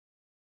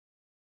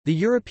The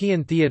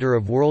European theatre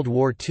of World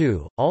War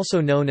II,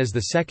 also known as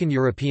the Second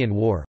European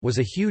War, was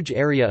a huge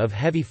area of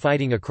heavy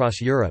fighting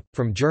across Europe,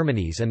 from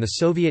Germany's and the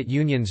Soviet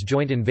Union's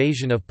joint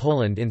invasion of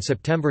Poland in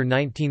September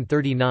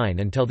 1939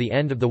 until the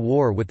end of the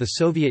war, with the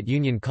Soviet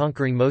Union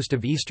conquering most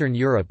of Eastern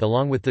Europe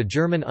along with the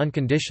German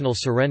unconditional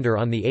surrender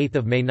on 8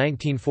 May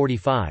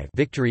 1945,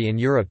 Victory in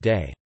Europe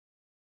Day.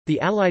 The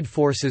Allied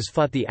forces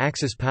fought the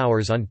Axis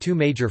powers on two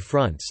major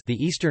fronts,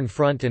 the Eastern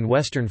Front and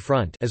Western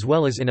Front, as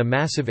well as in a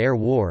massive air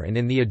war and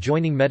in the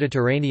adjoining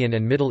Mediterranean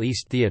and Middle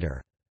East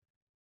theater.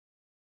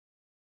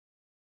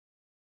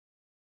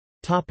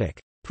 Topic: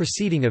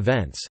 Preceding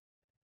events.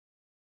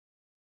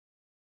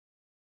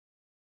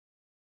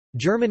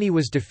 Germany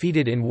was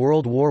defeated in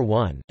World War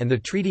I, and the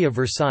Treaty of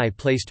Versailles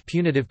placed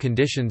punitive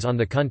conditions on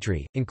the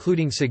country,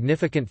 including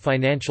significant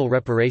financial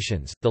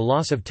reparations, the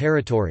loss of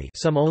territory,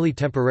 some only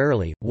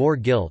temporarily, war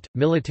guilt,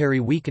 military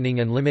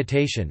weakening and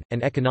limitation,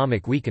 and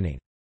economic weakening.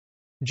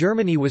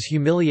 Germany was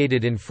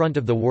humiliated in front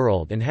of the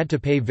world and had to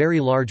pay very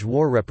large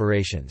war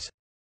reparations.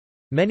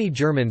 Many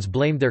Germans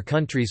blamed their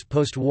country's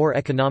post-war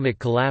economic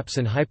collapse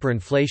and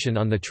hyperinflation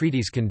on the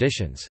treaty's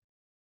conditions.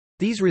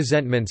 These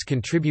resentments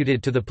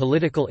contributed to the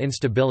political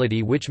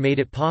instability which made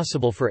it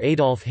possible for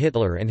Adolf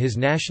Hitler and his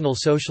National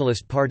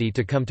Socialist Party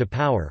to come to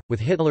power, with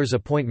Hitler's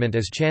appointment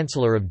as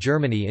Chancellor of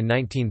Germany in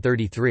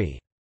 1933.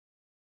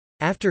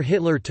 After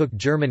Hitler took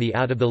Germany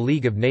out of the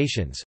League of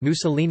Nations,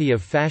 Mussolini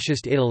of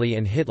Fascist Italy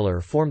and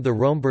Hitler formed the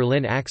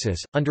Rome-Berlin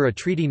Axis, under a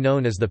treaty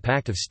known as the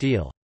Pact of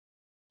Steel.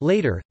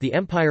 Later, the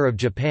Empire of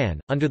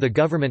Japan, under the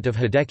government of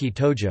Hideki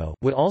Tojo,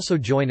 would also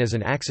join as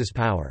an Axis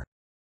power.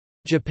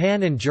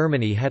 Japan and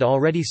Germany had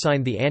already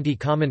signed the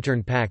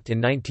Anti-Comintern Pact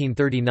in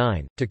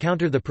 1939, to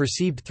counter the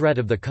perceived threat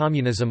of the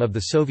communism of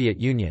the Soviet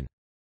Union.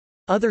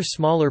 Other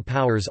smaller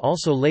powers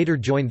also later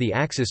joined the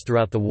Axis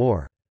throughout the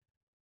war.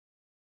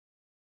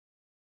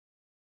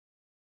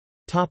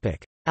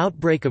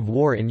 Outbreak of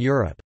war in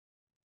Europe.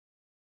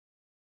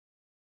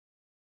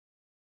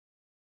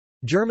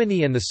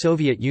 Germany and the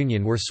Soviet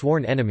Union were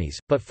sworn enemies,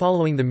 but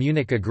following the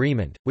Munich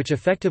Agreement, which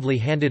effectively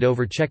handed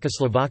over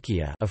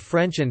Czechoslovakia, a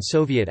French and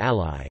Soviet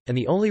ally, and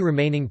the only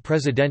remaining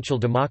presidential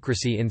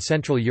democracy in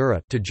Central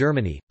Europe, to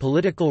Germany,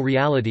 political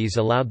realities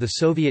allowed the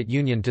Soviet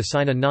Union to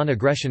sign a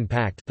non-aggression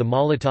pact, the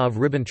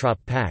Molotov-Ribbentrop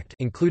Pact,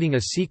 including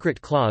a secret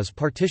clause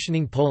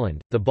partitioning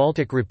Poland, the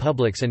Baltic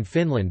republics and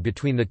Finland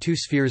between the two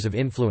spheres of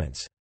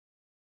influence.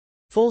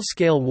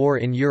 Full-scale war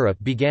in Europe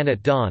began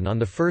at dawn on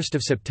 1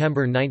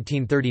 September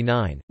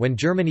 1939, when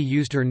Germany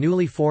used her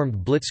newly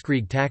formed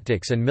blitzkrieg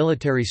tactics and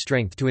military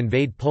strength to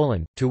invade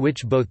Poland, to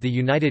which both the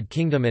United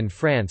Kingdom and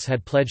France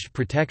had pledged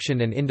protection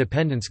and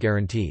independence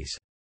guarantees.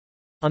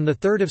 On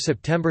 3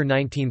 September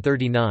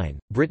 1939,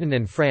 Britain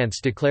and France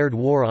declared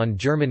war on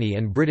Germany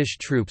and British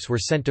troops were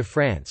sent to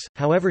France,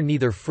 however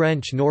neither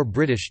French nor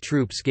British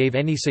troops gave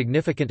any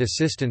significant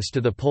assistance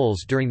to the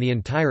Poles during the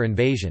entire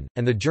invasion,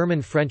 and the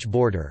German-French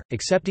border,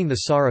 excepting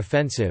the Saar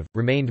offensive,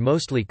 remained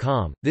mostly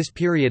calm. This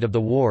period of the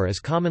war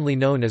is commonly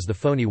known as the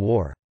Phony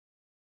War.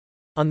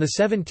 On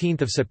 17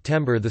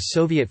 September the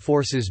Soviet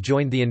forces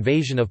joined the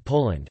invasion of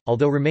Poland,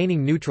 although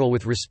remaining neutral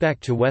with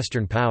respect to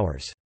Western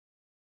powers.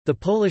 The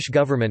Polish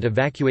government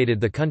evacuated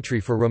the country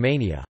for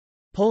Romania.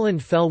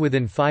 Poland fell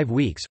within 5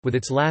 weeks, with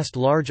its last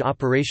large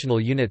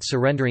operational unit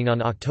surrendering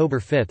on October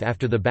 5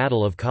 after the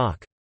Battle of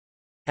Kock.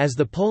 As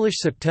the Polish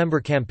September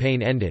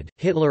campaign ended,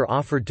 Hitler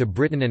offered to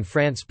Britain and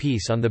France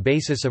peace on the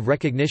basis of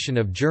recognition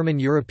of German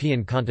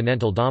European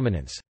continental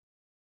dominance.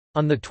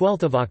 On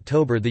 12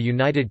 October the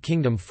United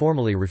Kingdom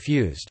formally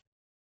refused.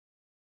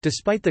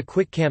 Despite the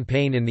quick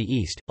campaign in the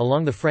east,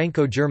 along the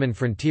Franco-German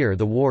frontier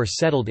the war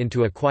settled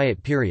into a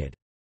quiet period.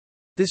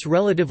 This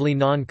relatively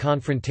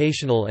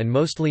non-confrontational and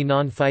mostly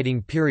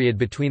non-fighting period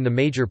between the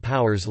major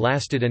powers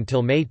lasted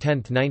until May 10,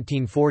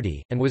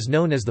 1940, and was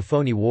known as the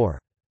Phony War.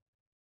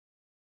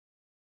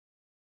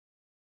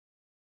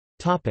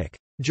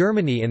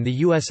 Germany and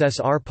the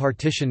USSR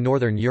partition.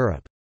 Northern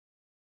Europe.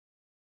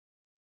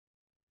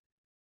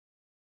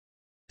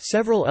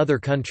 Several other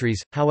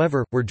countries,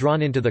 however, were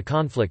drawn into the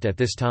conflict at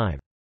this time.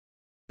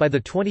 By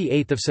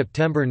 28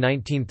 September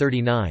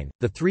 1939,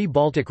 the three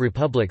Baltic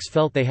republics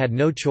felt they had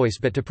no choice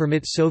but to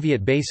permit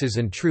Soviet bases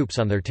and troops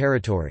on their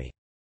territory.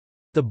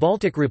 The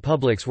Baltic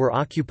republics were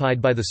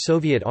occupied by the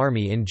Soviet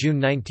Army in June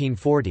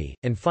 1940,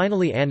 and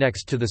finally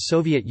annexed to the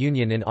Soviet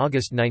Union in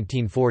August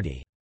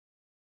 1940.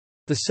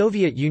 The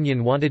Soviet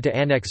Union wanted to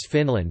annex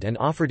Finland and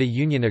offered a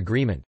union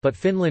agreement, but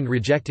Finland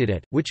rejected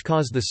it, which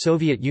caused the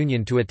Soviet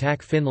Union to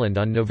attack Finland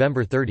on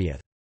November 30.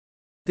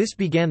 This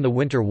began the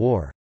Winter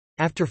War.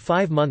 After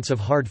 5 months of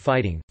hard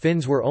fighting,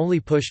 Finns were only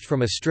pushed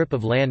from a strip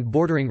of land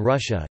bordering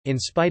Russia. In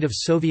spite of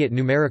Soviet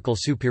numerical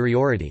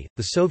superiority,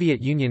 the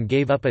Soviet Union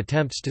gave up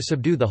attempts to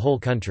subdue the whole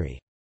country.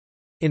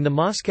 In the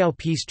Moscow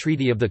Peace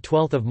Treaty of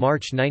 12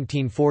 March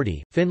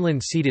 1940,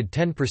 Finland ceded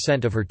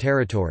 10% of her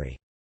territory.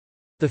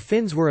 The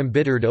Finns were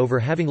embittered over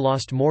having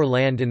lost more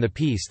land in the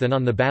peace than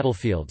on the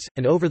battlefields,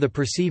 and over the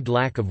perceived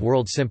lack of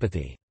world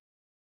sympathy.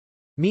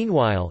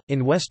 Meanwhile,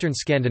 in western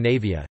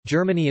Scandinavia,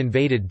 Germany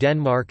invaded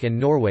Denmark and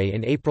Norway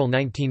in April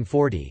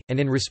 1940, and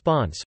in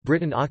response,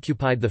 Britain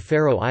occupied the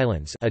Faroe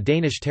Islands, a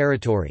Danish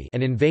territory,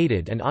 and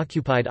invaded and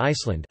occupied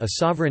Iceland, a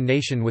sovereign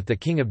nation with the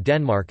King of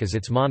Denmark as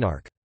its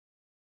monarch.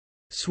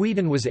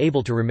 Sweden was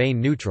able to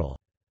remain neutral.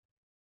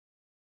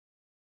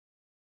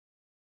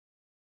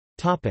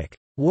 Topic: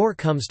 War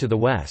comes to the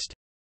west.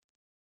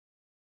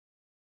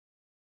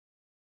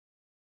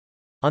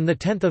 On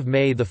 10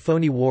 May the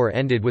Phoney War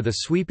ended with a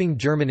sweeping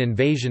German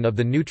invasion of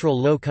the neutral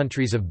Low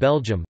Countries of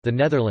Belgium, the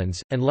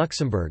Netherlands, and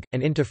Luxembourg,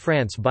 and into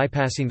France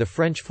bypassing the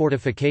French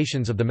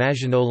fortifications of the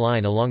Maginot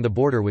Line along the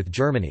border with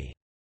Germany.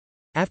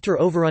 After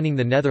overrunning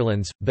the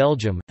Netherlands,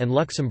 Belgium, and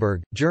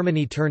Luxembourg,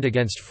 Germany turned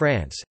against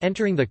France,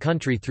 entering the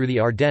country through the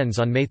Ardennes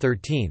on May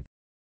 13.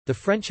 The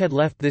French had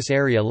left this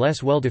area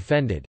less well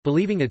defended,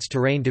 believing its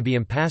terrain to be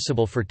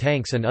impassable for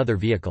tanks and other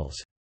vehicles.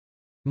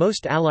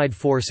 Most Allied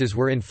forces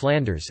were in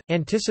Flanders,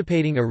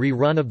 anticipating a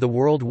rerun of the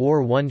World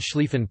War I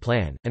Schlieffen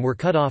Plan, and were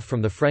cut off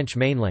from the French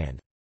mainland.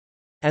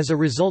 As a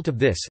result of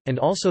this, and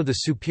also the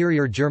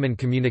superior German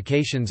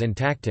communications and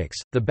tactics,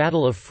 the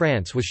Battle of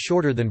France was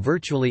shorter than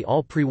virtually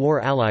all pre-war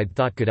Allied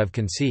thought could have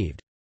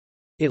conceived.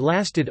 It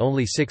lasted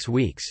only 6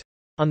 weeks.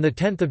 On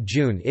 10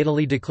 June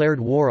Italy declared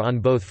war on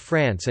both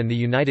France and the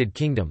United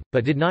Kingdom,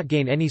 but did not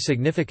gain any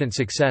significant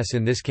success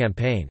in this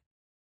campaign.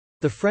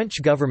 The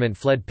French government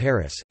fled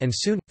Paris, and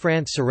soon,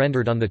 France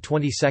surrendered on the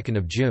 22nd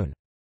of June.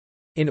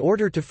 In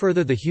order to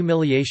further the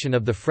humiliation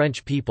of the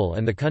French people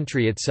and the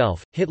country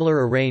itself,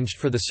 Hitler arranged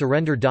for the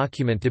surrender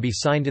document to be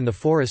signed in the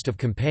forest of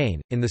Compiègne,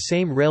 in the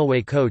same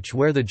railway coach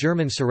where the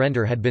German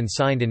surrender had been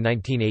signed in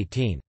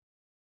 1918.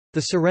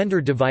 The surrender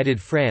divided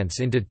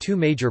France into 2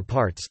 major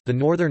parts, the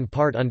northern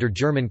part under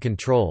German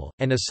control,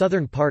 and a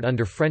southern part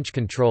under French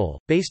control,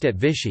 based at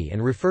Vichy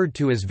and referred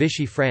to as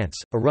Vichy France,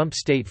 a rump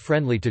state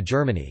friendly to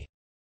Germany.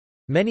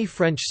 Many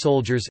French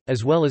soldiers,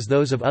 as well as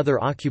those of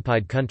other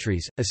occupied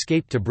countries,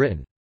 escaped to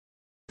Britain.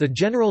 The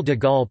General de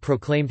Gaulle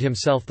proclaimed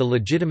himself the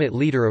legitimate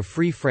leader of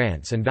Free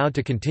France and vowed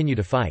to continue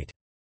to fight.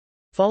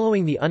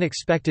 Following the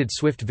unexpected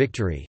swift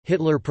victory,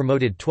 Hitler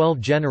promoted 12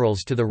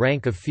 generals to the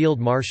rank of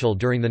Field Marshal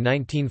during the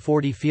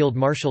 1940 Field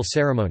Marshal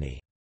ceremony.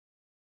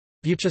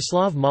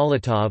 Vyacheslav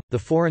Molotov, the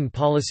foreign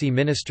policy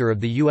minister of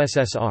the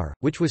USSR,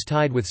 which was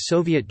tied with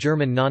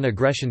Soviet-German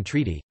non-aggression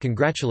treaty,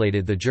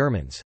 congratulated the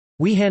Germans.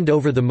 "We hand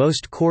over the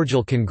most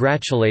cordial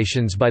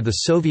congratulations by the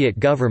Soviet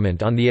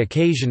government on the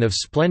occasion of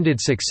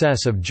splendid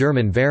success of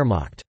German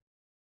Wehrmacht.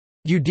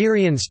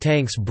 Guderian's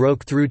tanks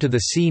broke through to the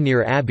sea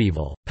near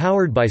Abbeville,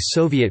 powered by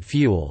Soviet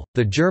fuel.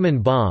 The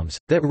German bombs,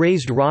 that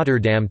razed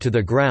Rotterdam to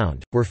the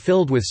ground, were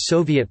filled with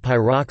Soviet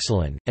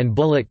pyroxylin, and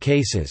bullet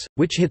cases,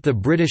 which hit the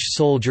British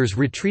soldiers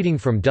retreating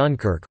from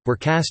Dunkirk, were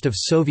cast of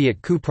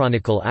Soviet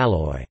cupronickel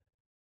alloy."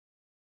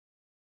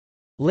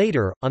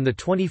 Later, on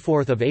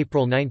 24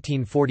 April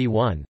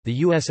 1941,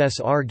 the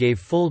USSR gave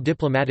full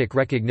diplomatic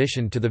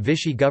recognition to the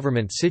Vichy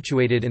government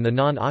situated in the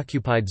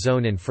non-occupied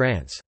zone in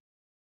France.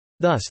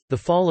 Thus, the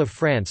fall of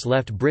France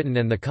left Britain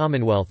and the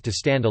Commonwealth to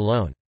stand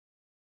alone.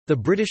 The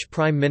British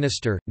Prime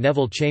Minister,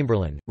 Neville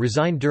Chamberlain,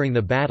 resigned during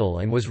the battle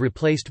and was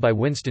replaced by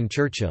Winston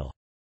Churchill.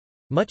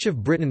 Much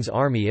of Britain's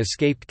army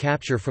escaped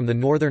capture from the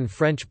northern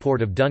French port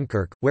of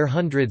Dunkirk, where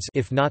hundreds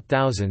if not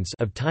thousands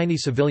of tiny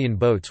civilian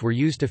boats were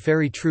used to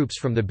ferry troops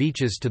from the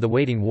beaches to the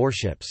waiting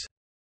warships.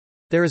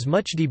 There is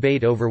much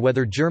debate over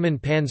whether German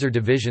panzer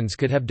divisions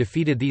could have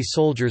defeated these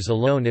soldiers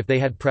alone if they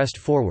had pressed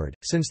forward,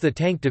 since the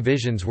tank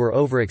divisions were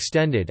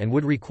overextended and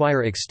would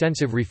require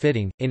extensive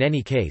refitting. In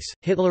any case,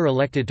 Hitler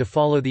elected to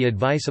follow the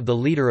advice of the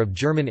leader of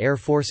German air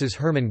forces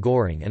Hermann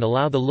Göring and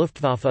allow the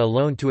Luftwaffe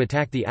alone to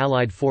attack the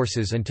Allied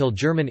forces until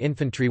German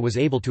infantry was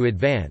able to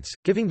advance,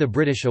 giving the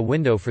British a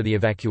window for the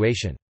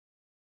evacuation.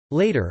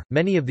 Later,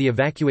 many of the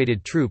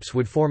evacuated troops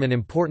would form an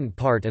important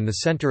part and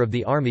the centre of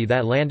the army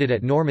that landed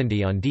at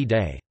Normandy on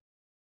D-Day.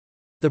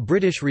 The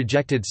British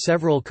rejected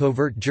several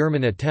covert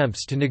German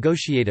attempts to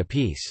negotiate a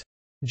peace.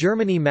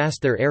 Germany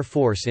massed their air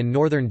force in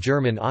northern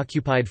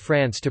German-occupied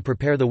France to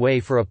prepare the way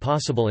for a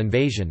possible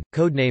invasion,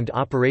 codenamed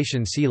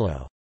Operation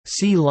Silo,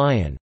 Sea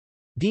Lion,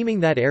 deeming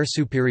that air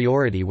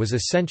superiority was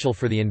essential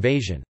for the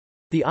invasion.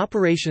 The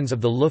operations of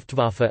the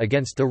Luftwaffe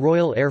against the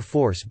Royal Air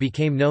Force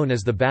became known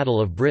as the Battle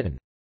of Britain.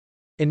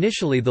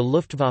 Initially the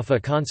Luftwaffe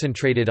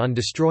concentrated on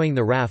destroying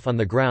the RAF on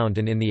the ground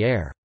and in the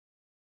air.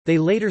 They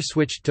later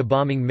switched to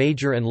bombing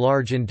major and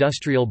large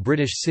industrial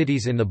British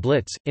cities in the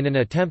Blitz, in an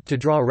attempt to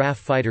draw RAF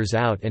fighters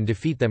out and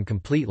defeat them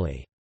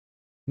completely.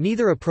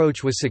 Neither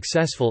approach was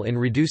successful in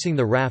reducing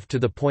the RAF to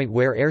the point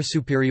where air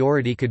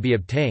superiority could be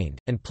obtained,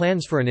 and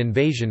plans for an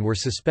invasion were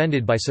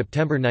suspended by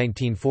September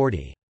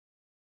 1940.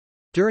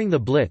 During the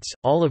Blitz,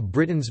 all of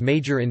Britain's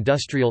major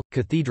industrial,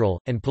 cathedral,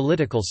 and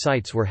political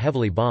sites were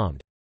heavily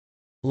bombed.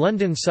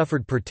 London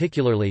suffered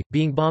particularly,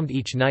 being bombed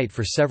each night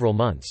for several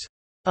months.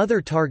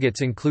 Other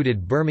targets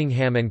included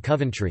Birmingham and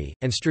Coventry,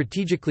 and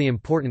strategically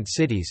important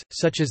cities,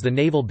 such as the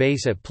naval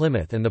base at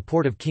Plymouth and the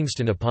port of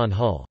Kingston upon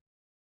Hull.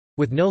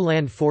 With no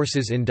land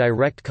forces in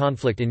direct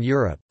conflict in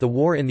Europe, the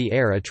war in the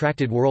air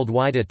attracted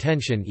worldwide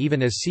attention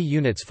even as sea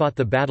units fought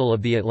the Battle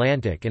of the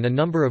Atlantic and a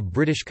number of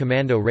British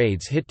commando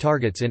raids hit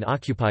targets in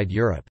occupied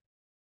Europe.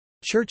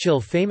 Churchill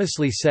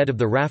famously said of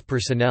the RAF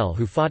personnel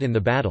who fought in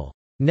the battle,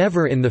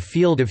 "Never in the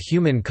field of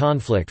human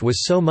conflict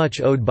was so much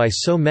owed by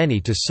so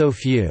many to so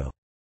few."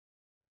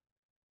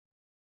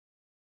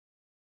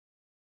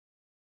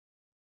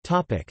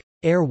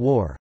 Air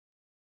War.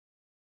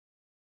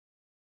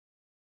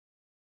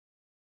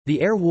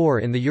 The air war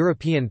in the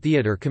European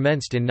theatre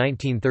commenced in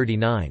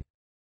 1939.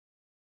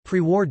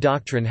 Pre-war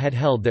doctrine had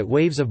held that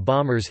waves of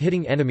bombers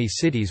hitting enemy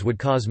cities would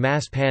cause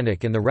mass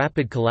panic and the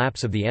rapid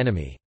collapse of the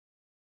enemy.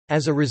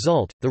 As a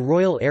result, the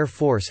Royal Air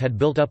Force had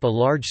built up a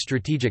large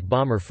strategic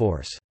bomber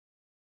force.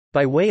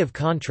 By way of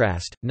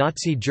contrast,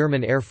 Nazi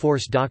German Air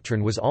Force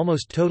doctrine was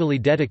almost totally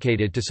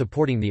dedicated to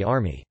supporting the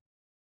army.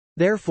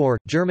 Therefore,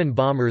 German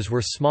bombers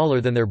were smaller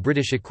than their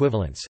British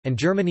equivalents, and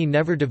Germany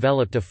never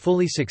developed a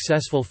fully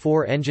successful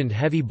four-engined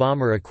heavy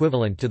bomber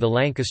equivalent to the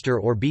Lancaster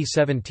or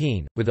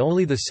B-17, with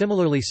only the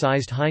similarly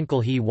sized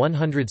Heinkel He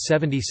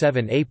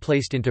 177A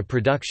placed into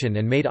production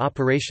and made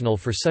operational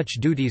for such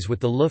duties with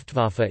the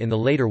Luftwaffe in the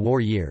later war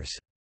years.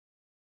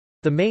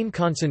 The main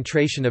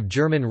concentration of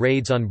German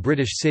raids on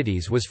British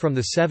cities was from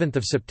 7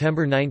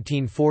 September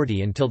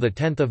 1940 until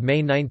 10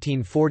 May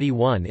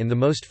 1941 in the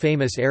most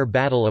famous air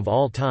battle of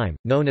all time,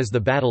 known as the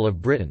Battle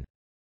of Britain.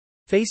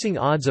 Facing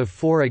odds of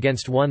 4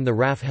 against 1, the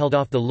RAF held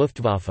off the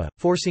Luftwaffe,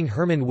 forcing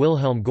Hermann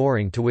Wilhelm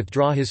Göring to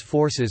withdraw his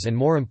forces and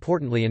more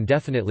importantly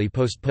indefinitely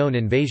postpone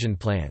invasion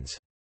plans.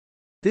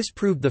 This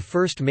proved the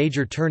first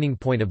major turning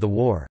point of the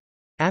war.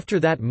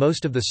 After that,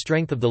 most of the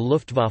strength of the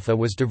Luftwaffe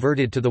was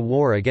diverted to the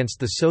war against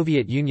the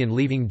Soviet Union,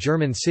 leaving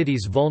German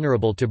cities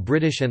vulnerable to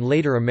British and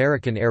later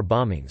American air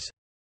bombings.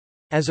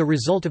 As a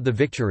result of the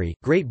victory,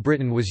 Great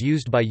Britain was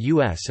used by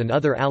US and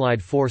other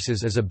Allied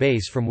forces as a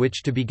base from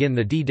which to begin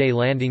the D-Day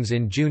landings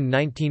in June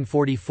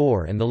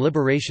 1944 and the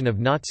liberation of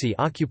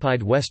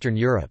Nazi-occupied Western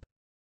Europe.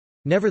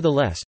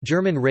 Nevertheless,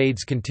 German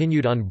raids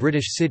continued on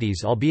British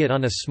cities, albeit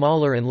on a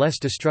smaller and less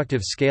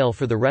destructive scale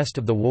for the rest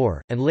of the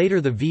war, and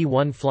later the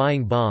V-1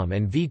 flying bomb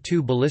and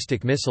V-2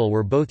 ballistic missile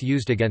were both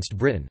used against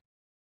Britain.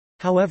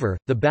 However,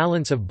 the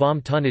balance of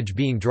bomb tonnage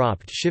being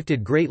dropped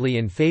shifted greatly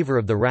in favour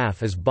of the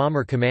RAF as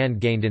Bomber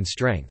Command gained in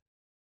strength.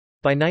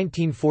 By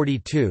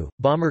 1942,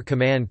 Bomber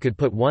Command could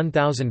put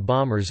 1,000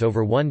 bombers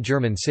over one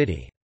German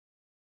city.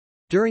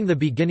 During the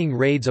beginning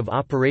raids of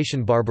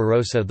Operation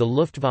Barbarossa, the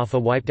Luftwaffe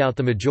wiped out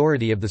the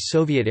majority of the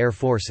Soviet air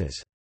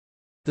forces.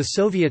 The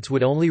Soviets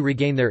would only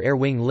regain their air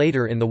wing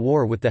later in the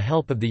war with the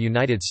help of the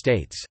United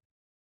States.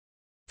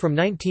 From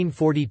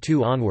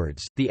 1942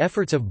 onwards, the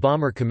efforts of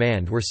Bomber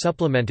Command were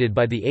supplemented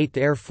by the 8th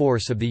Air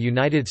Force of the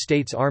United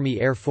States Army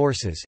Air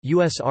Forces,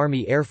 U.S.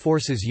 Army Air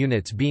Forces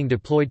units being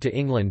deployed to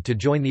England to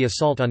join the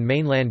assault on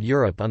mainland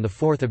Europe on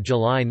 4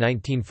 July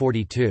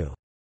 1942.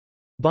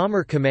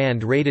 Bomber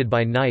Command raided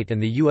by night and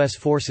the U.S.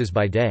 forces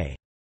by day.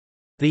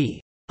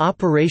 The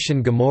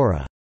Operation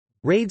Gomorrah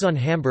raids on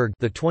Hamburg,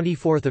 the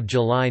 24th of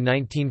July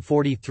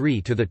 1943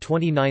 to the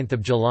 29th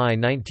of July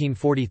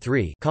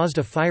 1943, caused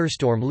a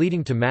firestorm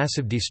leading to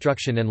massive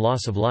destruction and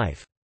loss of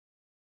life.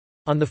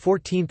 On the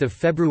 14th of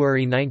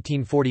February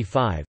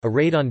 1945, a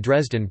raid on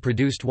Dresden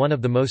produced one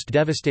of the most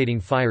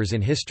devastating fires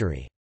in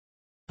history.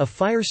 A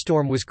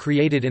firestorm was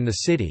created in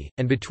the city,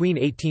 and between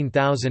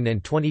 18,000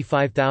 and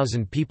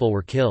 25,000 people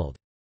were killed.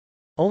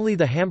 Only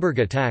the Hamburg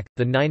attack,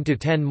 the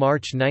 9–10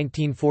 March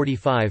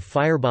 1945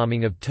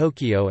 firebombing of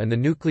Tokyo and the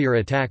nuclear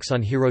attacks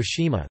on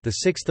Hiroshima, the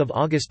 6th of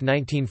August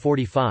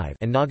 1945,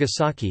 and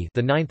Nagasaki,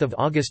 the 9th of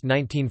August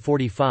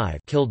 1945,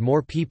 killed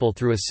more people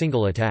through a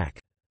single attack.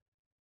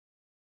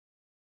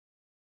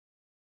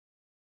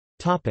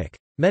 Topic: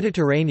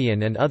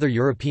 Mediterranean and other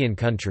European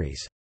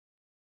countries.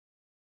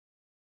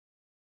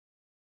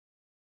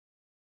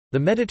 The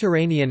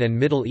Mediterranean and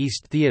Middle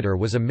East theater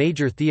was a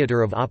major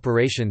theater of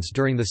operations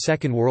during the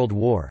Second World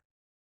War.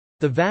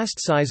 The vast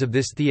size of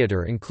this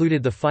theater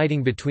included the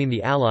fighting between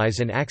the Allies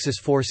and Axis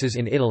forces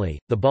in Italy,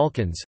 the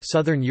Balkans,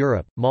 Southern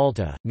Europe,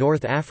 Malta,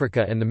 North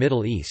Africa and the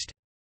Middle East.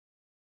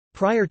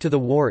 Prior to the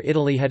war,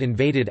 Italy had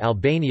invaded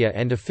Albania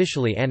and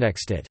officially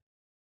annexed it.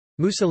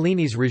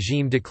 Mussolini's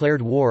regime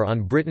declared war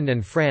on Britain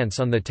and France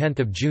on 10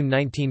 June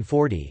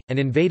 1940, and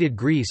invaded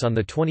Greece on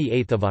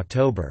 28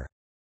 October.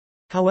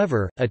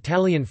 However,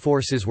 Italian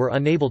forces were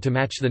unable to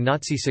match the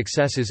Nazi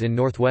successes in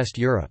northwest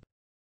Europe.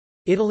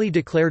 Italy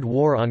declared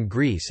war on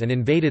Greece and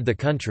invaded the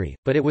country,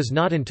 but it was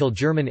not until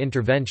German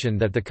intervention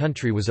that the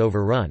country was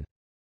overrun.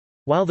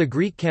 While the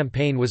Greek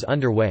campaign was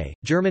underway,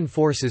 German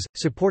forces,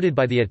 supported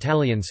by the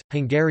Italians,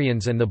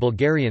 Hungarians and the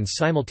Bulgarians,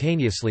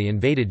 simultaneously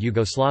invaded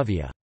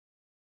Yugoslavia.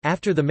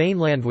 After the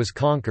mainland was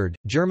conquered,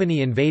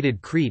 Germany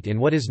invaded Crete in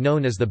what is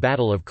known as the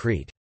Battle of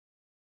Crete.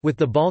 With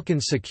the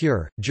Balkans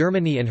secure,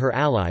 Germany and her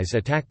allies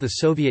attacked the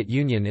Soviet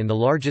Union in the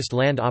largest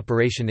land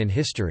operation in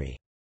history.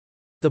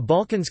 The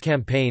Balkans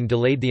campaign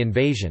delayed the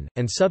invasion,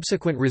 and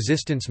subsequent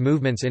resistance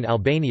movements in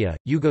Albania,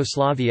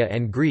 Yugoslavia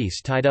and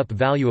Greece tied up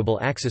valuable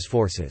Axis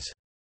forces.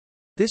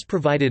 This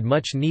provided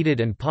much-needed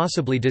and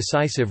possibly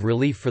decisive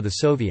relief for the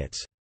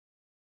Soviets.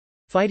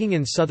 Fighting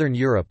in southern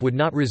Europe would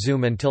not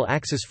resume until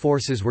Axis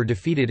forces were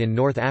defeated in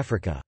North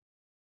Africa.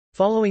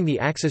 Following the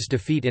Axis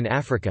defeat in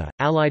Africa,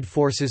 Allied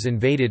forces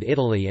invaded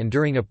Italy and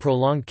during a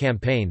prolonged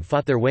campaign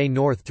fought their way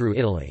north through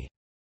Italy.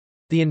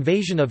 The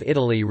invasion of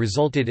Italy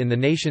resulted in the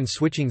nation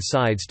switching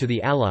sides to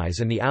the Allies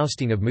and the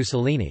ousting of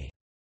Mussolini.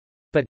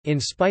 But, in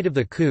spite of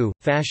the coup,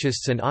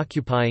 fascists and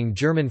occupying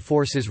German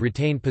forces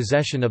retained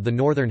possession of the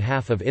northern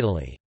half of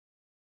Italy.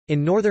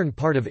 In northern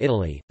part of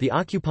Italy, the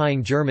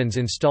occupying Germans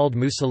installed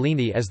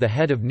Mussolini as the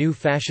head of new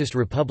fascist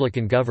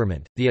republican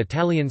government, the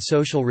Italian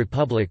Social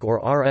Republic or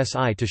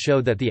RSI, to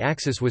show that the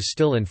Axis was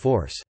still in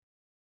force.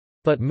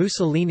 But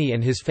Mussolini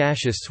and his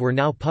fascists were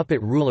now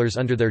puppet rulers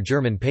under their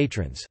German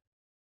patrons.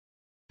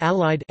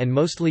 Allied and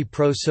mostly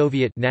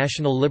pro-Soviet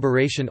National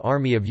Liberation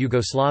Army of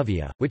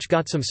Yugoslavia, which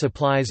got some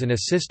supplies and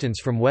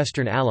assistance from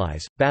Western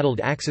allies, battled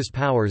Axis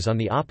powers on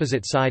the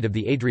opposite side of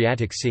the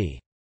Adriatic Sea.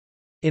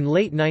 In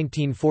late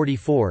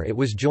 1944 it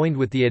was joined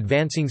with the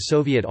advancing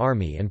Soviet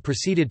army and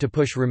proceeded to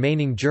push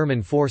remaining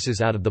German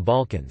forces out of the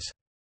Balkans.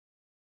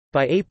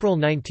 By April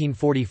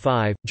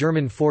 1945,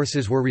 German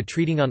forces were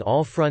retreating on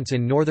all fronts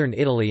in northern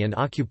Italy and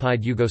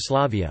occupied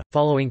Yugoslavia,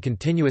 following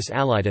continuous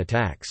Allied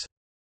attacks.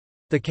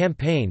 The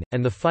campaign,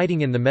 and the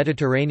fighting in the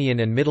Mediterranean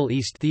and Middle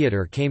East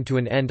theatre came to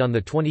an end on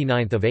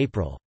 29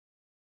 April.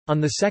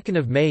 On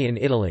 2 May in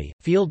Italy,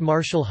 Field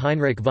Marshal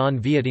Heinrich von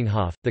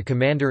Vietinghoff, the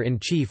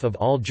commander-in-chief of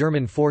all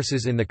German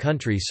forces in the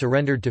country,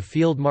 surrendered to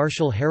Field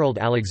Marshal Harold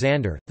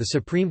Alexander, the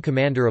supreme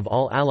commander of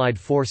all Allied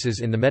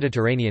forces in the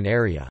Mediterranean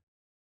area.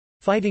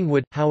 Fighting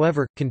would,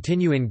 however,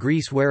 continue in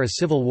Greece where a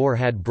civil war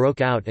had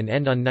broke out and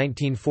end on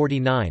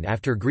 1949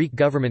 after Greek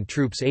government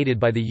troops aided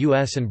by the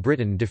US and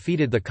Britain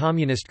defeated the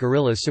communist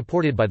guerrillas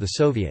supported by the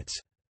Soviets.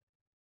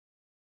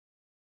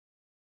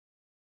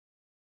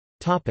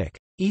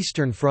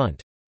 Eastern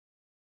Front.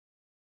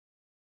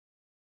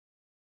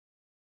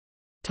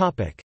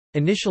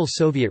 Initial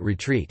Soviet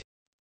retreat.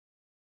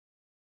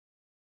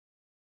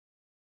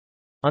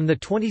 On the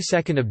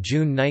 22nd of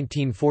June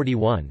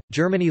 1941,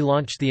 Germany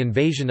launched the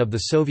invasion of the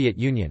Soviet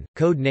Union,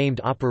 code-named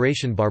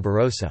Operation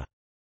Barbarossa.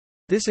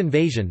 This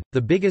invasion,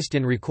 the biggest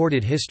in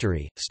recorded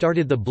history,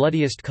 started the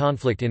bloodiest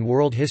conflict in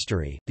world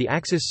history, the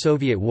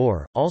Axis-Soviet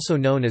War, also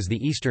known as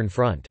the Eastern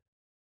Front.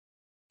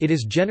 It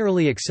is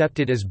generally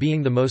accepted as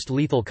being the most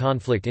lethal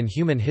conflict in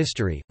human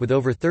history, with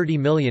over 30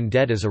 million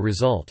dead as a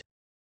result.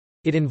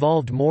 It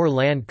involved more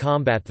land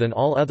combat than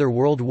all other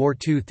World War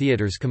II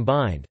theaters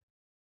combined.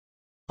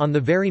 On the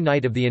very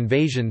night of the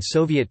invasion,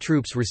 Soviet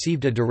troops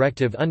received a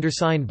directive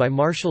undersigned by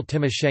Marshal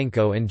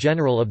Timoshenko and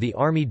General of the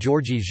Army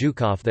Georgy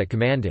Zhukov that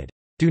commanded,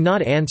 "Do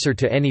not answer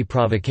to any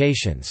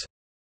provocations,"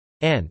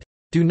 and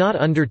 "Do not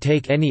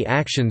undertake any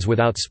actions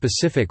without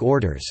specific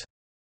orders."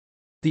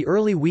 The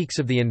early weeks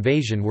of the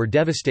invasion were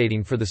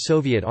devastating for the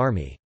Soviet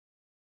army.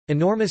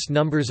 Enormous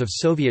numbers of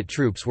Soviet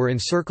troops were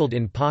encircled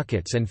in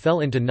pockets and fell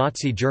into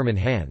Nazi German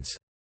hands.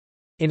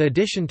 In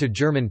addition to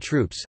German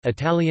troops,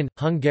 Italian,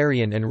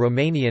 Hungarian and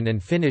Romanian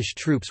and Finnish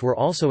troops were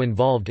also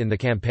involved in the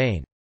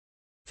campaign.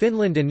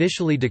 Finland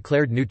initially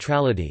declared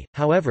neutrality,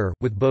 however,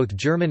 with both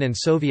German and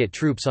Soviet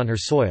troops on her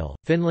soil,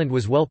 Finland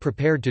was well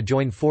prepared to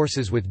join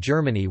forces with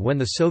Germany when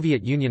the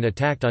Soviet Union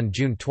attacked on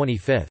June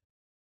 25.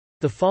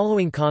 The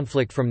following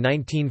conflict from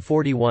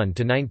 1941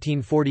 to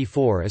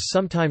 1944 is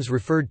sometimes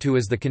referred to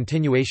as the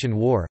Continuation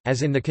War,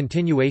 as in the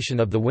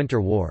continuation of the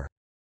Winter War.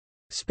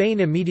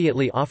 Spain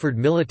immediately offered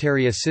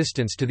military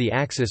assistance to the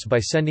Axis by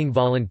sending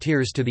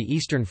volunteers to the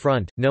Eastern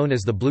Front, known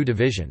as the Blue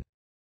Division.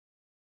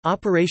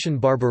 Operation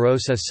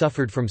Barbarossa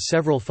suffered from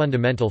several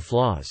fundamental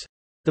flaws.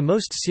 The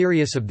most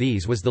serious of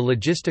these was the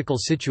logistical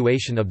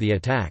situation of the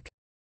attack.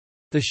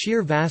 The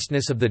sheer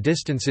vastness of the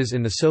distances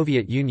in the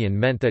Soviet Union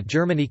meant that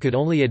Germany could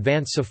only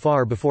advance so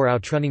far before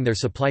outrunning their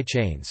supply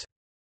chains.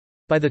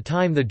 By the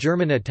time the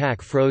German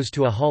attack froze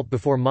to a halt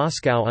before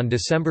Moscow on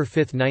December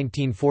 5,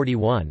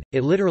 1941,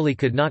 it literally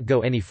could not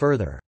go any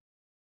further.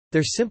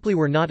 There simply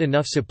were not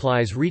enough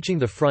supplies reaching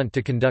the front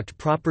to conduct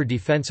proper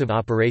defensive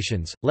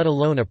operations, let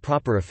alone a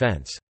proper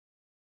offense.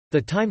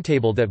 The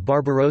timetable that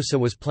Barbarossa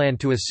was planned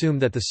to assume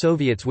that the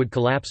Soviets would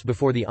collapse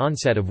before the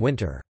onset of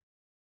winter.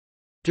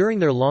 During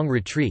their long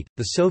retreat,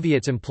 the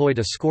Soviets employed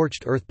a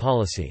scorched earth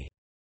policy.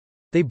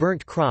 They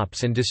burnt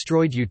crops and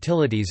destroyed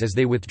utilities as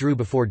they withdrew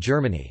before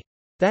Germany.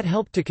 That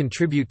helped to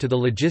contribute to the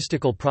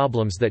logistical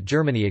problems that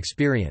Germany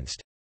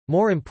experienced.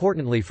 More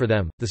importantly for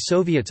them, the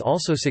Soviets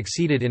also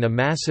succeeded in a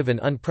massive and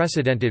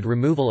unprecedented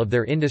removal of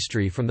their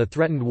industry from the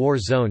threatened war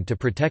zone to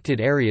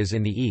protected areas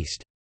in the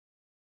east.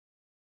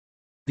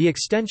 The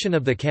extension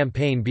of the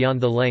campaign beyond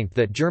the length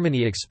that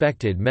Germany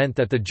expected meant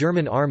that the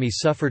German army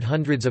suffered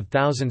hundreds of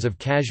thousands of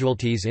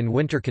casualties in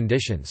winter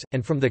conditions,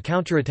 and from the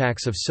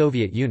counterattacks of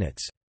Soviet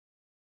units.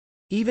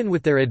 Even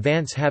with their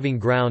advance having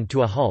ground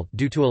to a halt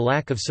due to a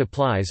lack of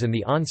supplies and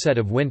the onset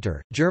of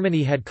winter,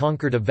 Germany had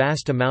conquered a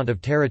vast amount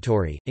of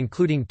territory,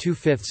 including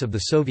 2/5 of the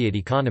Soviet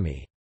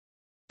economy.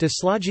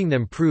 Dislodging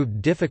them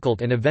proved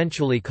difficult and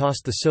eventually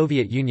cost the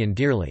Soviet Union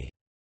dearly.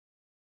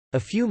 A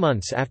few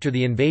months after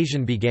the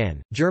invasion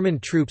began, German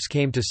troops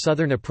came to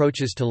southern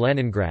approaches to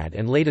Leningrad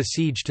and laid a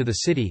siege to the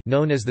city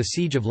known as the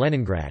Siege of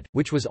Leningrad,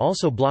 which was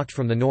also blocked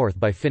from the north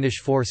by Finnish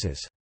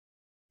forces.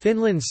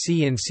 Finland's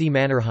C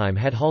Mannerheim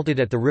had halted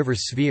at the river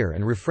Svir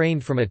and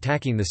refrained from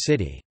attacking the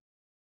city.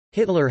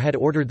 Hitler had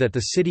ordered that the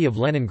city of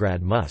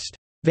Leningrad must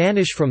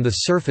vanish from the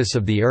surface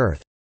of the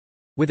earth,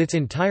 with its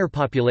entire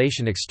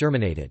population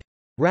exterminated.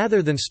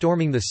 Rather than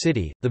storming the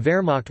city, the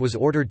Wehrmacht was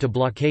ordered to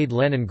blockade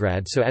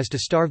Leningrad so as to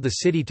starve the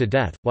city to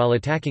death, while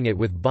attacking it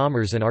with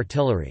bombers and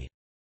artillery.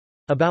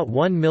 About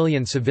 1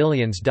 million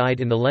civilians died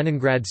in the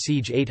Leningrad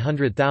siege,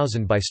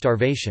 800,000 by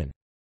starvation.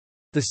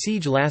 The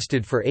siege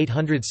lasted for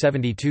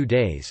 872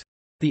 days.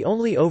 The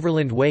only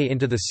overland way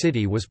into the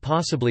city was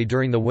possibly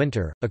during the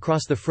winter,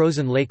 across the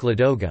frozen Lake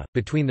Ladoga,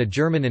 between the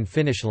German and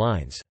Finnish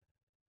lines.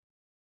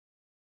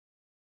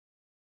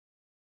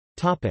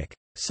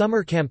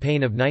 Summer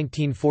Campaign of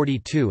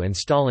 1942 and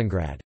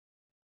Stalingrad.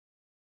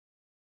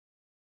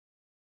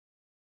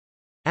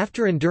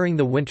 After enduring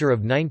the winter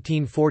of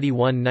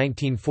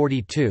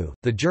 1941–1942,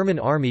 the German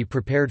army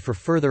prepared for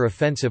further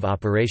offensive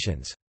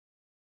operations.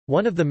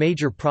 One of the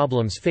major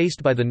problems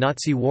faced by the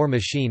Nazi war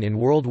machine in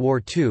World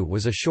War II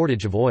was a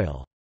shortage of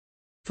oil.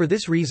 For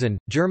this reason,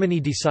 Germany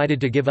decided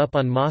to give up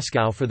on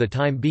Moscow for the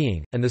time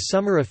being, and the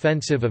summer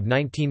offensive of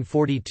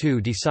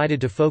 1942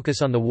 decided to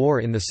focus on the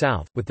war in the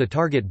south, with the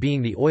target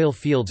being the oil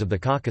fields of the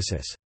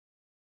Caucasus.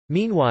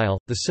 Meanwhile,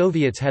 the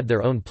Soviets had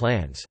their own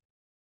plans.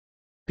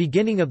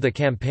 Beginning of the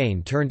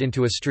campaign turned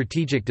into a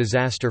strategic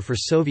disaster for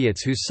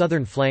Soviets whose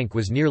southern flank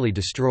was nearly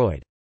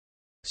destroyed.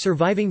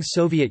 Surviving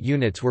Soviet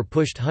units were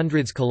pushed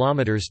hundreds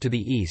kilometers to the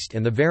east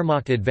and the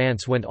Wehrmacht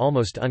advance went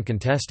almost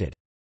uncontested.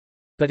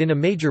 But in a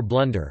major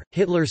blunder,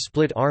 Hitler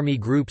split Army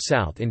Group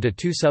South into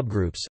two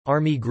subgroups,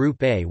 Army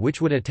Group A which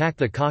would attack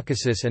the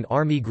Caucasus and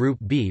Army Group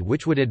B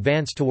which would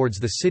advance towards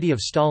the city of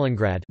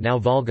Stalingrad, now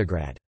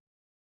Volgograd.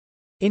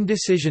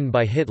 Indecision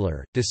by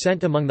Hitler,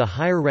 dissent among the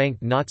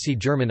higher-ranked Nazi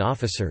German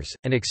officers,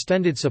 and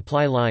extended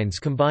supply lines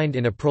combined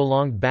in a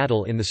prolonged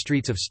battle in the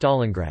streets of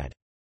Stalingrad.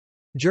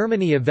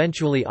 Germany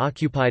eventually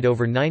occupied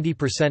over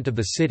 90% of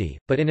the city,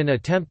 but in an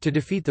attempt to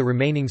defeat the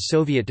remaining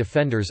Soviet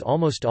defenders,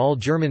 almost all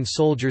German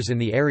soldiers in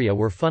the area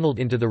were funneled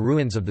into the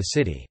ruins of the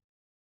city.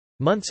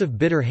 Months of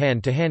bitter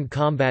hand-to-hand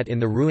combat in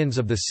the ruins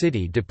of the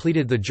city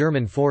depleted the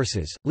German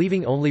forces,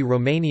 leaving only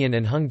Romanian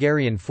and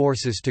Hungarian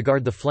forces to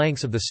guard the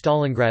flanks of the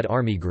Stalingrad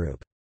army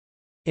group.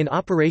 In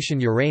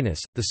Operation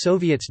Uranus, the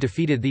Soviets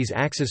defeated these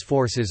Axis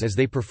forces as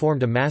they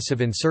performed a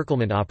massive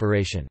encirclement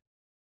operation.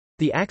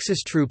 The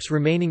Axis troops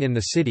remaining in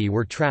the city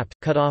were trapped,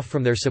 cut off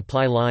from their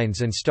supply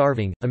lines and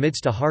starving.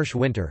 Amidst a harsh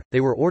winter,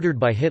 they were ordered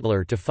by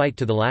Hitler to fight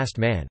to the last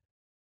man.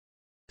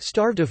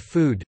 Starved of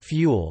food,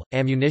 fuel,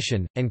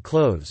 ammunition, and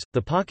clothes,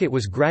 the pocket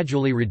was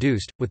gradually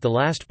reduced, with the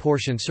last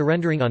portion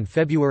surrendering on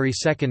February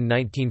 2,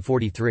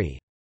 1943.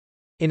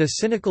 In a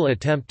cynical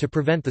attempt to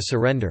prevent the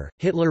surrender,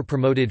 Hitler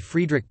promoted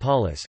Friedrich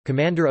Paulus,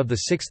 commander of the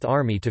Sixth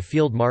Army, to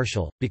field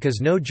marshal,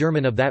 because no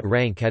German of that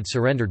rank had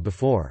surrendered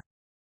before.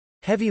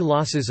 Heavy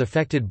losses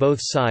affected both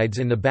sides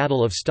in the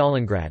Battle of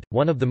Stalingrad,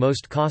 one of the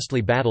most costly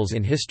battles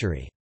in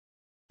history.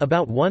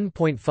 About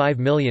 1.5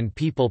 million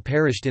people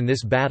perished in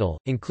this battle,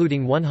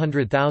 including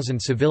 100,000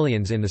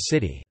 civilians in the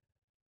city.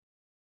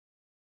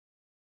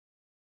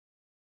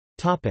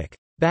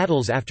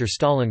 Battles after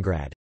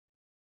Stalingrad.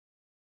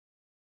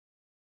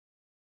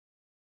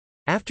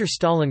 After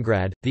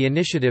Stalingrad, the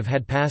initiative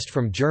had passed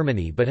from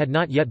Germany but had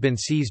not yet been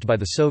seized by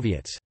the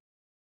Soviets.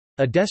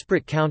 A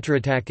desperate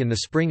counterattack in the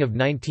spring of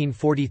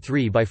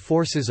 1943 by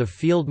forces of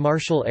Field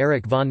Marshal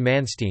Erich von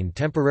Manstein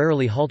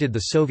temporarily halted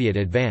the Soviet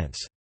advance.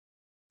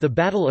 The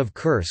Battle of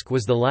Kursk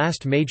was the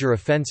last major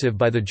offensive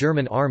by the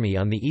German army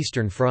on the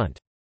Eastern Front.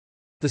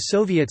 The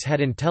Soviets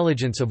had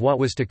intelligence of what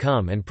was to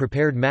come and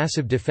prepared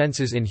massive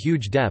defenses in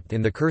huge depth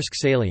in the Kursk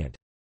salient.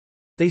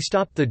 They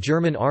stopped the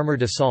German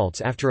armored assaults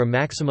after a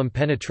maximum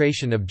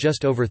penetration of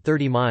just over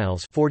 30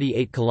 miles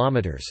 (48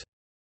 kilometers).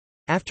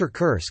 After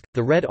Kursk,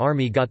 the Red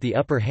Army got the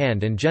upper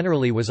hand and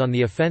generally was on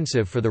the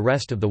offensive for the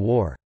rest of the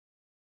war.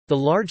 The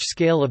large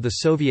scale of the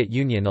Soviet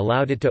Union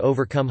allowed it to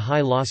overcome high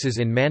losses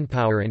in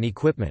manpower and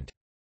equipment.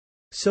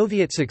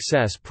 Soviet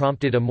success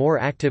prompted a more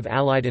active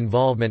Allied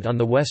involvement on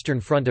the Western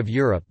Front of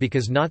Europe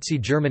because Nazi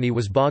Germany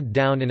was bogged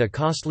down in a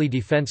costly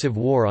defensive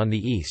war on the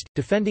east,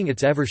 defending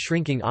its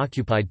ever-shrinking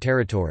occupied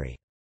territory.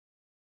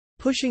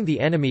 Pushing the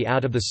enemy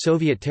out of the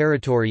Soviet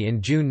territory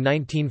in June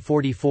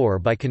 1944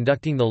 by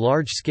conducting the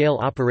large-scale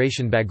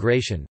Operation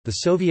Bagration, the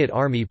Soviet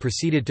Army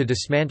proceeded to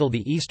dismantle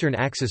the Eastern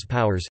Axis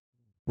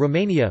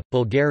powers—Romania,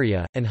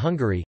 Bulgaria, and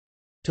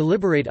Hungary—to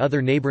liberate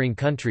other neighboring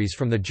countries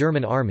from the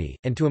German army,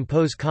 and to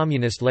impose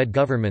communist-led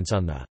governments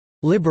on the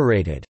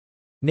 «liberated»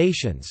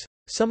 nations.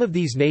 Some of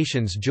these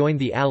nations joined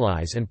the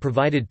Allies and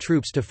provided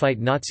troops to fight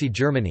Nazi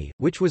Germany,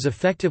 which was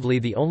effectively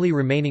the only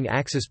remaining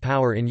Axis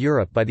power in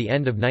Europe by the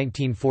end of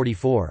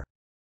 1944.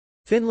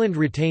 Finland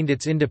retained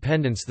its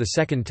independence the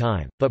second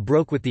time, but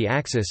broke with the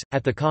Axis,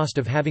 at the cost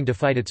of having to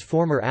fight its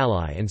former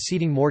ally and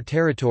ceding more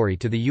territory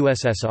to the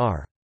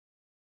USSR.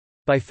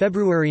 By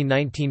February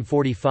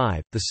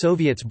 1945, the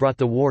Soviets brought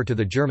the war to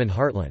the German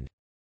heartland.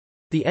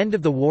 The end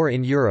of the war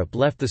in Europe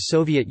left the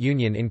Soviet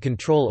Union in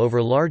control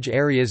over large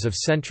areas of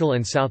Central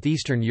and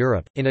Southeastern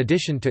Europe, in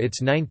addition to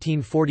its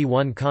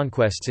 1941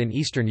 conquests in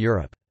Eastern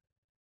Europe.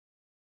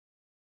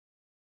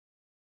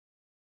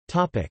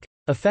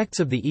 Effects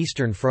of the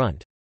Eastern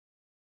Front.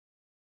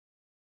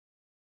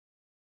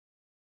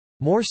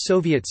 More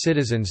Soviet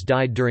citizens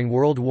died during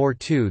World War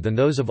II than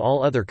those of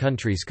all other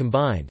countries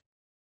combined.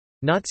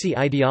 Nazi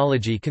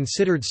ideology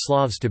considered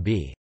Slavs to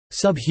be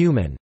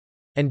subhuman,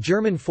 and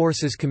German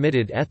forces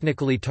committed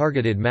ethnically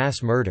targeted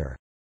mass murder.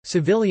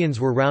 Civilians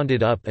were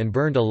rounded up and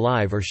burned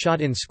alive or shot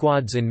in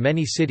squads in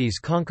many cities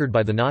conquered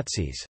by the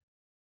Nazis.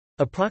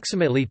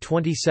 Approximately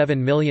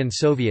 27 million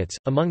Soviets,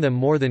 among them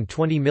more than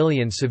 20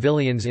 million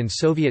civilians in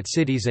Soviet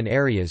cities and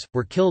areas,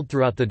 were killed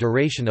throughout the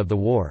duration of the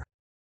war.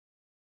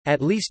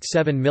 At least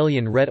 7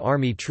 million Red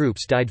Army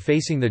troops died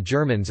facing the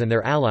Germans and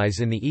their allies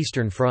in the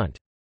Eastern Front.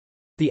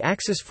 The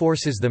Axis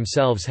forces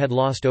themselves had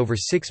lost over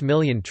 6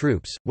 million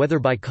troops, whether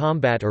by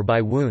combat or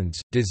by wounds,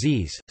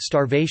 disease,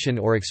 starvation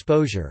or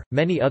exposure.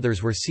 Many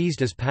others were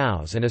seized as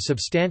POWs and a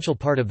substantial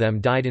part of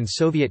them died in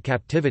Soviet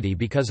captivity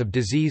because of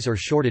disease or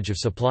shortage of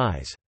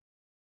supplies.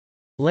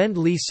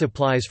 Lend-Lease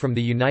supplies from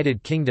the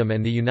United Kingdom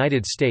and the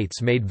United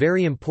States made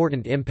very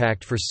important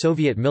impact for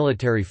Soviet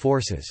military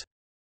forces.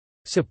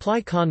 Supply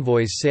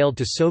convoys sailed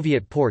to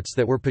Soviet ports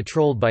that were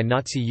patrolled by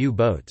Nazi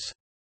U-boats.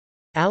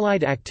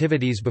 Allied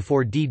activities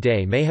before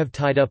D-Day may have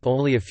tied up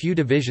only a few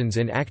divisions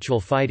in actual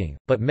fighting,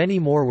 but many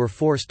more were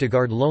forced to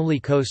guard lonely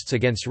coasts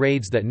against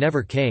raids that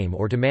never came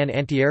or to man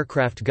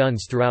anti-aircraft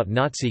guns throughout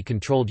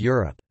Nazi-controlled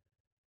Europe.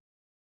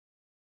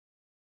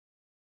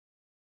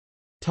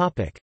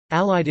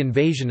 Allied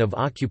invasion of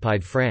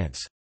occupied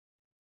France.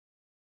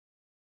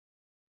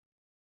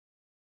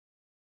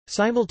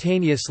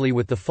 Simultaneously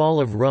with the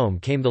fall of Rome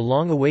came the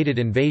long-awaited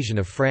invasion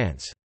of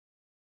France.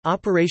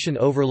 Operation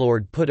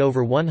Overlord put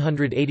over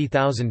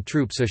 180,000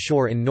 troops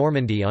ashore in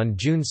Normandy on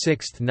June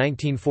 6,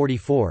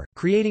 1944,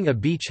 creating a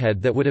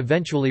beachhead that would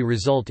eventually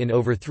result in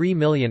over 3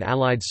 million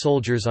Allied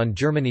soldiers on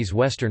Germany's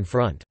Western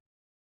Front.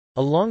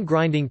 A long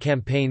grinding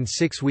campaign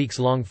 6 weeks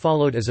long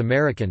followed as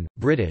American,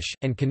 British,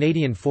 and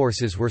Canadian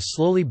forces were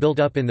slowly built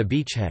up in the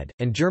beachhead,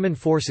 and German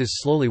forces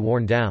slowly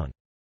worn down.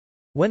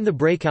 When the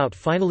breakout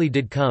finally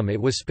did come,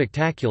 it was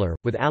spectacular,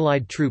 with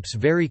Allied troops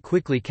very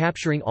quickly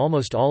capturing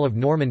almost all of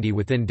Normandy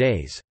within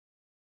days.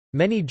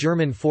 Many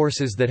German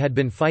forces that had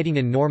been fighting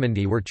in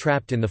Normandy were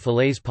trapped in the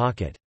Falaise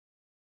pocket.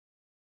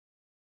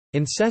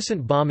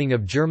 Incessant bombing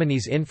of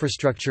Germany's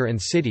infrastructure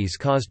and cities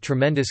caused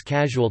tremendous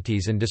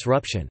casualties and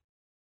disruption.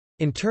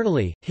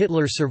 Internally,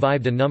 Hitler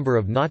survived a number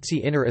of Nazi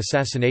inner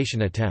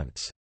assassination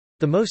attempts.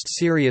 The most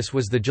serious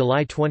was the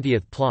July 20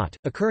 plot,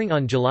 occurring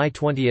on July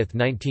 20,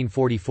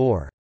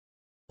 1944.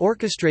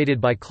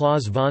 Orchestrated by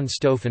Claus von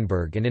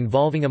Stauffenberg and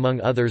involving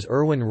among others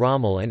Erwin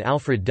Rommel and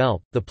Alfred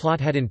Delp, the plot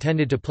had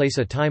intended to place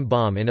a time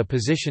bomb in a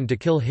position to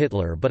kill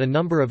Hitler, but a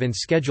number of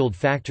unscheduled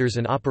factors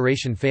and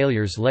operation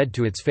failures led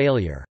to its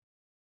failure.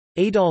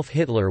 Adolf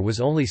Hitler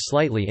was only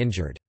slightly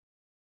injured.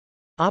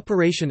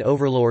 Operation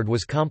Overlord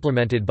was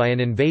complemented by an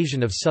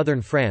invasion of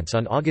southern France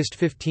on August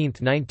 15,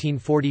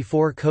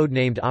 1944,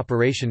 codenamed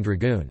Operation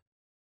Dragoon.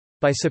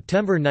 By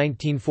September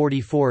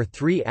 1944,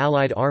 3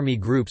 Allied army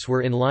groups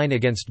were in line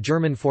against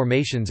German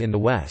formations in the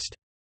west.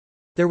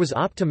 There was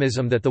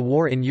optimism that the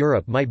war in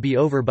Europe might be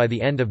over by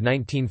the end of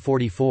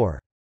 1944.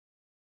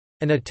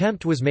 An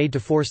attempt was made to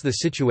force the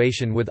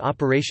situation with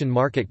Operation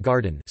Market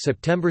Garden,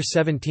 September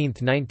 17,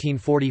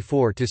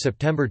 1944 to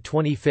September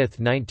 25,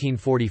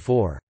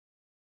 1944.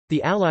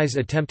 The Allies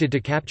attempted to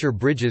capture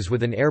bridges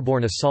with an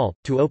airborne assault,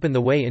 to open the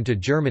way into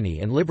Germany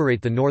and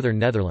liberate the northern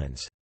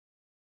Netherlands.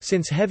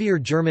 Since heavier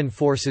German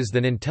forces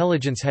than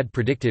intelligence had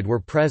predicted were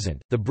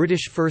present, the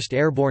British 1st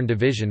Airborne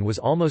Division was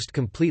almost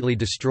completely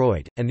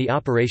destroyed, and the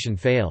operation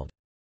failed.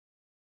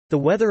 The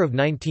weather of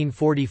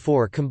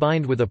 1944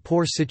 combined with a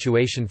poor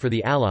situation for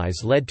the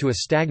Allies led to a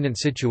stagnant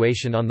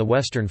situation on the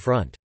Western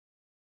Front.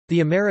 The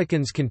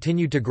Americans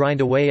continued to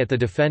grind away at the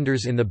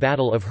defenders in the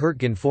Battle of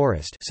Hurtgen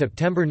Forest,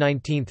 September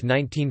 19,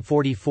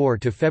 1944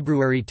 to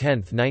February 10,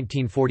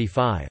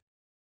 1945.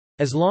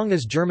 As long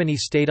as Germany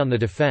stayed on the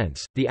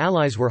defense, the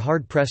Allies were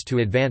hard-pressed to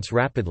advance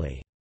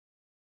rapidly.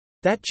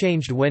 That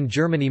changed when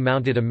Germany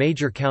mounted a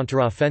major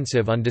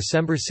counteroffensive on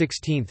December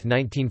 16,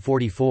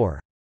 1944.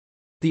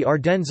 The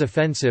Ardennes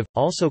Offensive,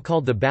 also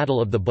called the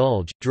Battle of the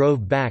Bulge,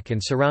 drove back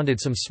and surrounded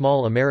some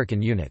small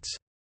American units.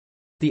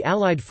 The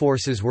Allied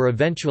forces were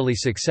eventually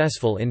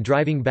successful in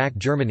driving back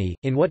Germany,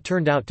 in what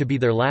turned out to be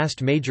their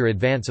last major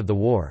advance of the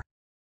war.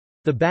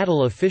 The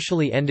battle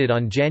officially ended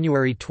on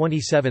January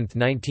 27,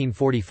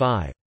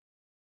 1945.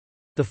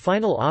 The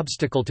final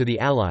obstacle to the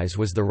Allies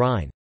was the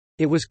Rhine.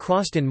 It was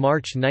crossed in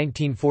March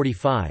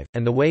 1945,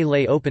 and the way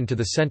lay open to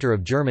the center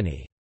of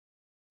Germany.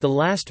 The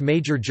last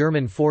major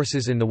German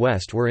forces in the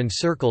west were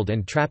encircled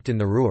and trapped in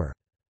the Ruhr.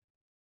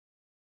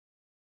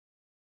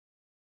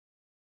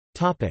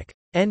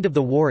 End of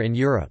the war in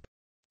Europe.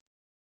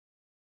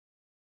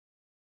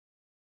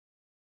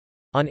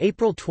 On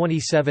April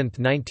 27,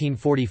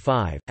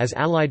 1945, as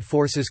Allied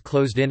forces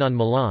closed in on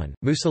Milan,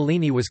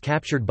 Mussolini was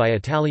captured by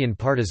Italian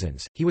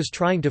partisans. He was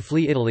trying to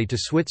flee Italy to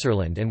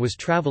Switzerland and was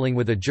traveling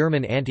with a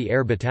German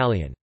anti-air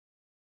battalion.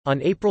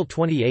 On April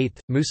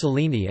 28,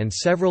 Mussolini and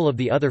several of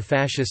the other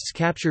fascists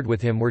captured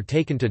with him were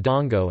taken to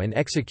Dongo and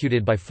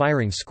executed by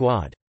firing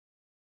squad.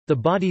 The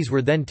bodies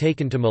were then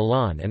taken to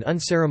Milan and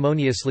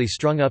unceremoniously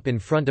strung up in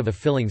front of a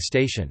filling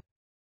station.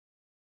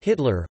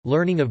 Hitler,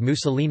 learning of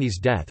Mussolini's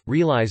death,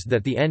 realized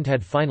that the end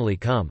had finally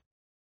come.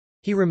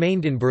 He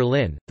remained in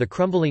Berlin, the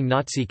crumbling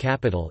Nazi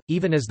capital,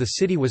 even as the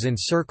city was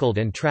encircled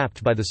and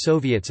trapped by the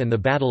Soviets and the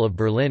Battle of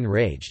Berlin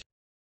raged.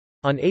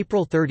 On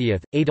April 30,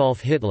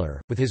 Adolf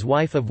Hitler, with his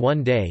wife of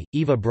one day,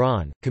 Eva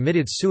Braun,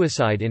 committed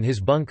suicide in his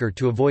bunker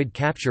to avoid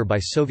capture by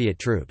Soviet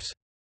troops.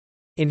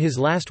 In his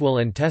last will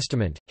and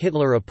testament,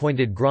 Hitler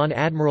appointed Grand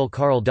Admiral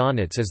Karl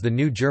Donitz as the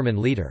new German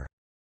leader.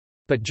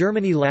 But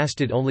Germany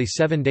lasted only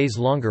 7 days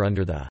longer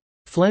under the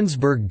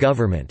Flensburg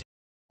government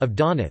of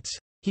Donitz.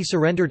 He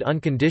surrendered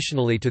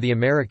unconditionally to the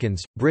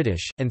Americans,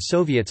 British, and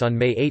Soviets on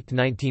May 8,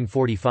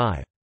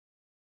 1945.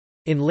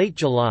 In late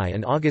July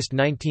and August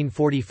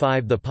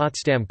 1945 the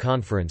Potsdam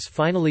Conference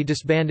finally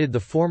disbanded the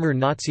former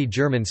Nazi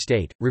German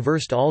state,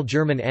 reversed all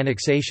German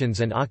annexations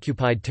and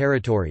occupied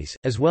territories,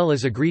 as well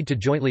as agreed to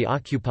jointly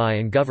occupy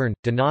and govern,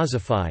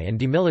 denazify and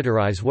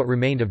demilitarize what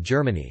remained of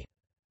Germany.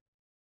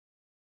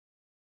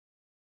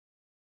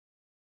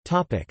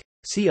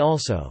 See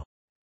also: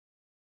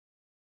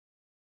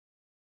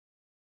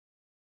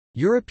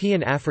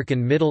 European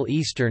African Middle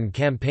Eastern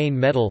Campaign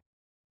Medal,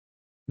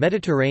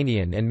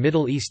 Mediterranean and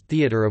Middle East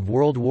Theater of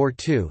World War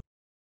II,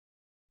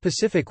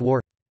 Pacific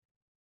War.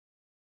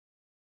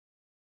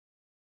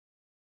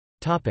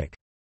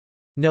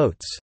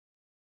 Notes.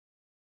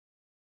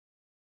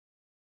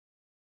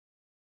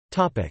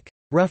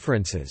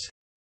 References.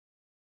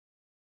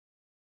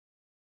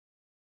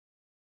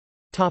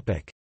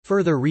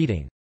 Further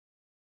reading.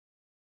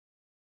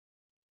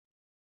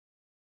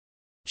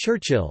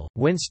 Churchill,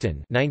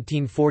 Winston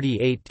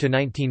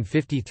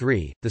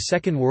 1948–1953, The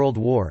Second World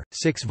War,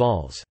 6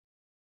 vols.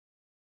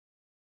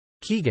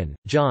 Keegan,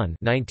 John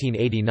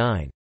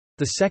 1989.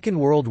 The Second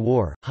World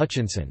War,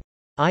 Hutchinson.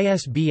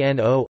 ISBN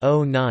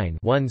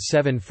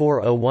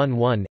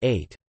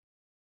 0-09-174011-8.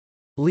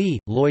 Lee,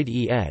 Lloyd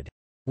E. ed.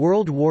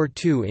 World War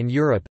II in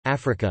Europe,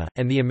 Africa,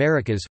 and the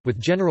Americas, with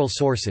General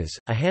Sources,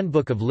 A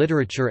Handbook of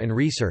Literature and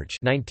Research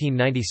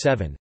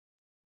 1997.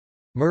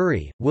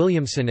 Murray,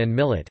 Williamson and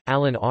Millett,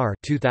 Alan R.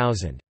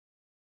 2000.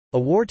 A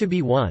War to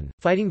be Won,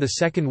 Fighting the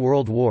Second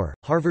World War,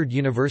 Harvard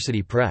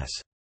University Press.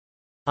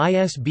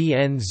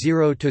 ISBN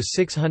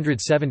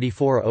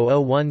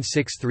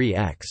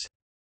 0-674-00163-X.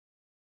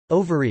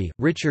 Overy,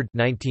 Richard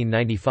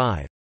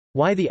 1995.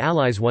 Why the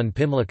Allies Won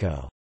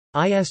Pimlico.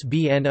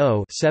 ISBN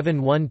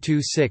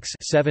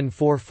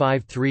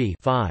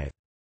 0-7126-7453-5.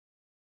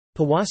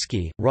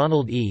 Pawłowski,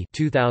 Ronald E.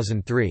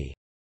 2003.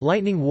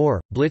 Lightning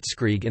War,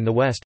 Blitzkrieg in the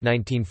West,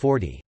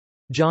 1940.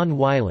 John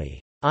Wiley.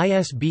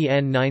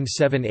 ISBN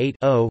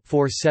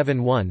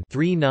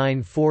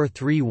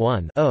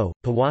 978-0-471-39431-0.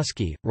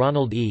 Pawłowski,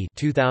 Ronald E.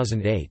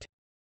 2008.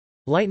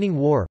 Lightning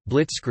War,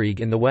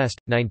 Blitzkrieg in the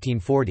West,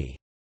 1940.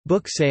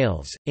 Book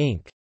Sales,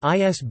 Inc.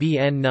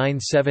 ISBN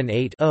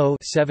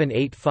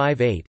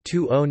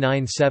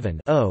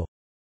 978-0-7858-2097-0.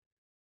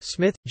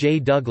 Smith, J.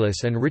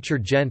 Douglas and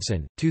Richard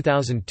Jensen,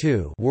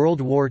 2002. World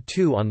War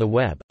II on the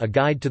Web, A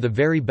Guide to the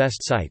Very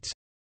Best Sites.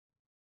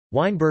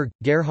 Weinberg,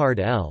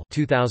 Gerhard L.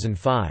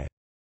 2005.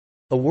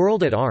 A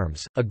World at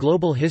Arms, A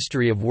Global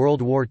History of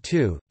World War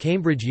II,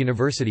 Cambridge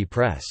University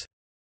Press.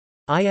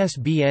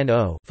 ISBN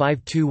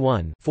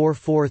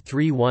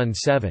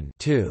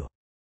 0-521-44317-2.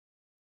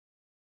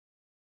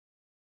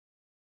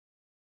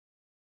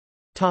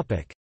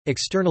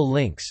 External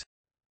links.